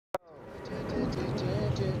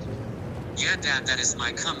Yeah, Dad, that is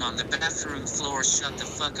my cum on the bathroom floor. Shut the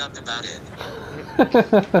fuck up about it.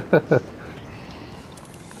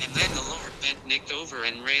 And then the Lord bent Nick over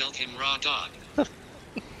and railed him raw dog. And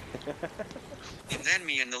then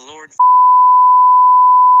me and the Lord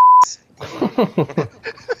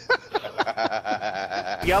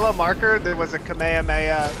Yellow marker, there was a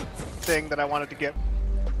Kamehameha thing that I wanted to get.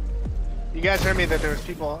 You guys heard me that there was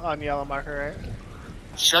people on yellow marker, right?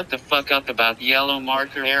 Shut the fuck up about yellow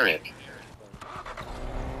marker, Eric.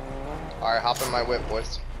 Alright, hop in my whip,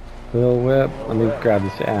 boys. Little whip. Let me grab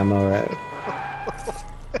this ammo right.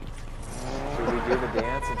 Should we do the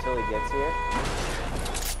dance until he gets here?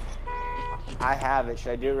 I have it.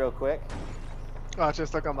 Should I do it real quick? Oh,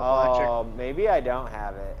 just look on the blackjack. Oh, maybe I don't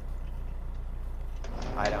have it.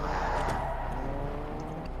 I don't have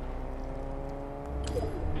it.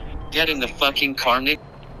 Get in the fucking car, Nick.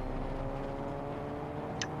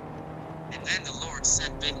 And then the Lord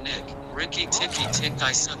said, Big Nick, Ricky ticky tick,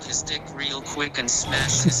 I suck his dick real quick and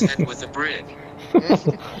smash his head with a brick.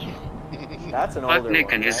 That's an older Fuck Nick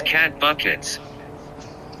one, and his right? cat buckets.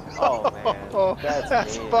 Oh man,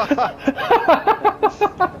 that's mean.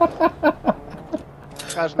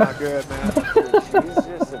 That's not good, man. She's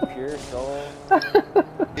just a pure soul.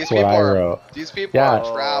 These That's what I people wrote. These people Yeah.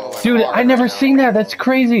 are traveling. Dude, hard I never right now. seen that. That's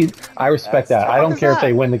crazy. I respect That's that. I don't is care if that?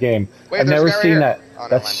 they win the game. Wait, I've there's never a guy right seen here. that. Oh, never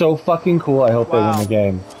That's mind. so fucking cool. I hope they Wow. win the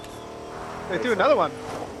game. They threw another one.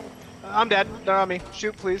 I'm dead. They're on me.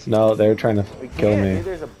 Shoot, please. No, they're trying to We kill can't, me. dude,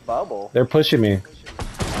 there's a bubble. They're pushing me.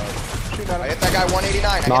 Shoot at I him. hit that guy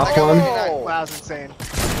 189. I hit Knock that guy one. 189. Wow, that's insane.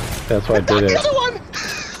 That's why I did The it. other one!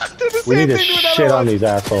 Did the We same need to thing to another shit one. on these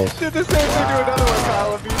assholes. Did the same thing to another one,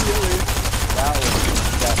 Kyle, immediately. That was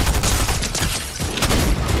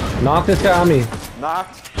disgusting. Knock this guy on me.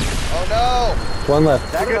 Knocked. Oh no! One left.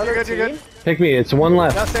 Is that You're good, another you're good, you're team? good. Pick me. It's one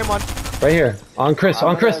left. No, same one. Right here. On Chris. I'm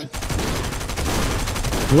On Chris.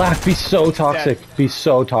 gonna- Laugh. Be so toxic. Be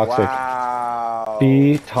so toxic. Wow.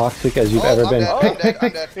 Be toxic as you've Oh, ever I'm been. dead, Pick, I'm pick, dead, pick.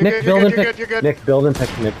 I'm dead. You're Nick, good, build you're and good, pick. you're good. Nick, build and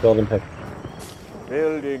pick. Nick, build and pick.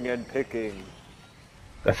 Building and picking.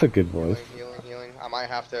 That's a good voice. Healing. I might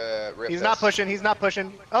have to rip He's this. not pushing, he's not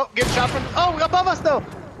pushing. Oh, getting shot from. Oh, above us though!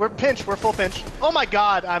 We're pinched, we're full pinch. Oh my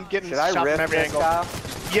god, I'm getting Should I shot rip from every this, angle. Kyle?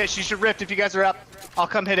 Yes, you should rift if you guys are up. I'll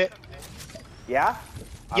come hit it. Yeah?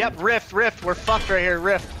 Yep, rift. We're fucked right here,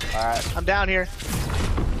 rift. Alright. I'm down here.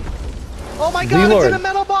 Oh my god, Z-Lord. it's in a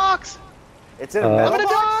metal box! It's in a I'm metal I'm gonna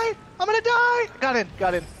box? die! I'm gonna die!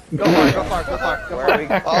 Got in. Go far, go far, go far, go Where far. are we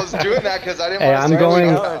I was doing that because I didn't Hey, want to I'm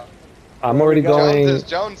going- going. I'm already going.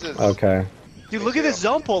 Joneses. Okay. Dude, look at this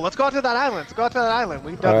zone pull. Let's go out to that island.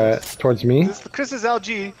 We've done Alright. this. Towards me? This is Chris's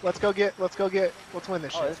LG. Let's win this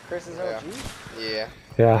Oh, shit. this is Chris's Yeah. LG? Yeah.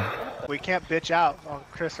 Yeah. We can't bitch out on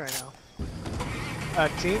Chris right now.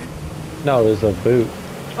 Team? No, there's a boot.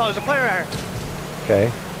 Oh, there's a player right here.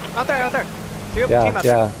 Okay. Out there. Team Yeah, out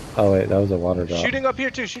yeah. Oh wait, that was a water there. drop. Shooting up here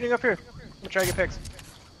too, I'm gonna try to get picks.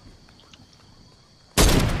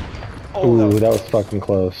 Ooh, that was fucking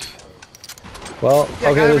close. Well, Yeah,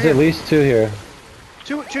 okay, guy over there's here. at least two here.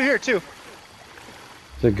 Two here, two.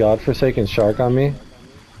 There's a godforsaken shark on me.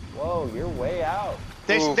 Whoa, you're way out.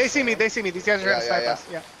 They Oof. see me. These guys are Yeah, gonna snipe yeah. us.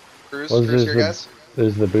 Yeah. Cruise Well, here, guys.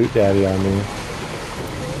 there's the boot daddy on me.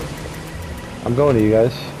 I'm going to you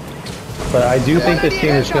guys. But I do think this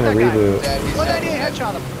team is going to reboot. Yeah, he's 198 dead.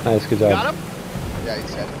 headshot him. Nice, good job. Got him? Yeah,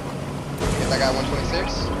 he's dead. Hit that guy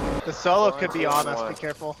 126. The solo could be on us. 4-on-2-on-1. Be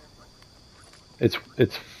careful. It's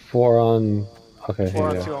 4 on. Okay, here 4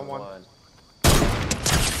 on you 2 go. on 1.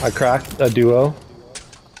 I cracked a duo.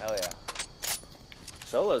 Hell yeah.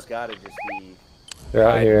 Solo's gotta just be... They're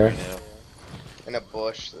out here. In a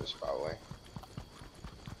bush, there's probably.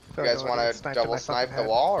 You Don't guys know want whether to it's sniped in double my snipe fucking the head.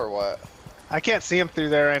 wall or what? I can't see them through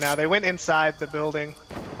there right now. They went inside the building.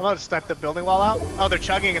 I'm gonna snipe the building wall out. Oh, they're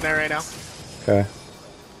chugging in there right now. Okay.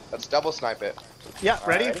 Let's double snipe it. Yeah,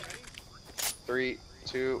 ready? Alright. 3,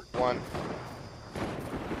 2, 1.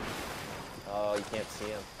 Oh, you can't see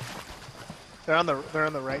him. They're on the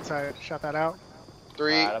right side. Shot that out.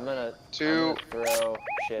 3, Alright, I'm gonna 2, throw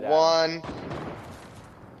shit out. 1.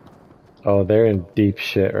 Oh, they're in deep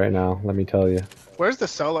shit right now, let me tell you. Where's the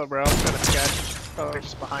solo, bro? I'm trying to sketch. Oh, they're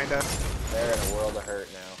just behind us. They're in a world of hurt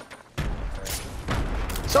now.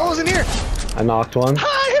 Solo's in here! I knocked one. Ah,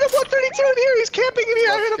 I hit him 132 in here! He's camping in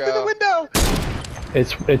here! I hit him Let's through the go. window!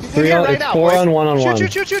 It's He's in 3 here on. right It's now, 4 boys. on 1 on 1.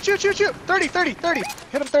 Shoot! 30!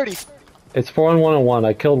 Hit him 30! It's 4 on 1 on 1.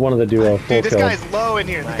 I killed one of the duo. Full Dude, this kill. guy's low in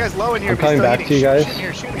here. This guy's low in here. I'm but he's coming still back eating. to you guys.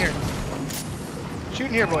 Shooting here.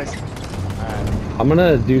 Shooting here, boys. I'm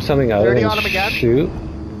gonna do something other 30 than on him again? shoot.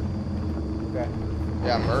 Okay.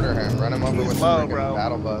 Yeah, murder him. Run him over He's with low, the bro.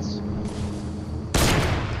 battle bus.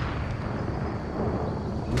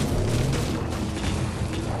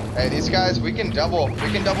 Hey, these guys, we can double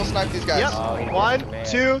snipe these guys. Yep. Oh, he 1, man.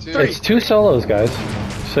 2, Two. 3. It's 2 solos, guys.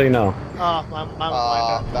 So you know. Oh, mine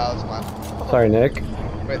was That was mine. Sorry, Nick.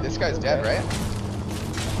 Wait, this guy's dead, right?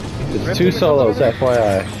 It's 2 solos,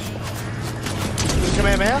 FYI.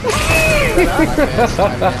 Kamehameha?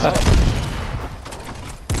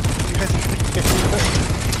 I missed.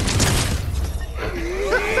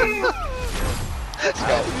 Let's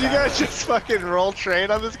go. You guys just fucking roll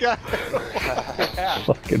train on this guy?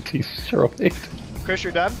 Fucking destroyed. Chris,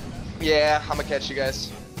 you're done? Yeah, I'm gonna catch you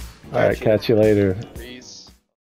guys. Alright, catch you later. Peace.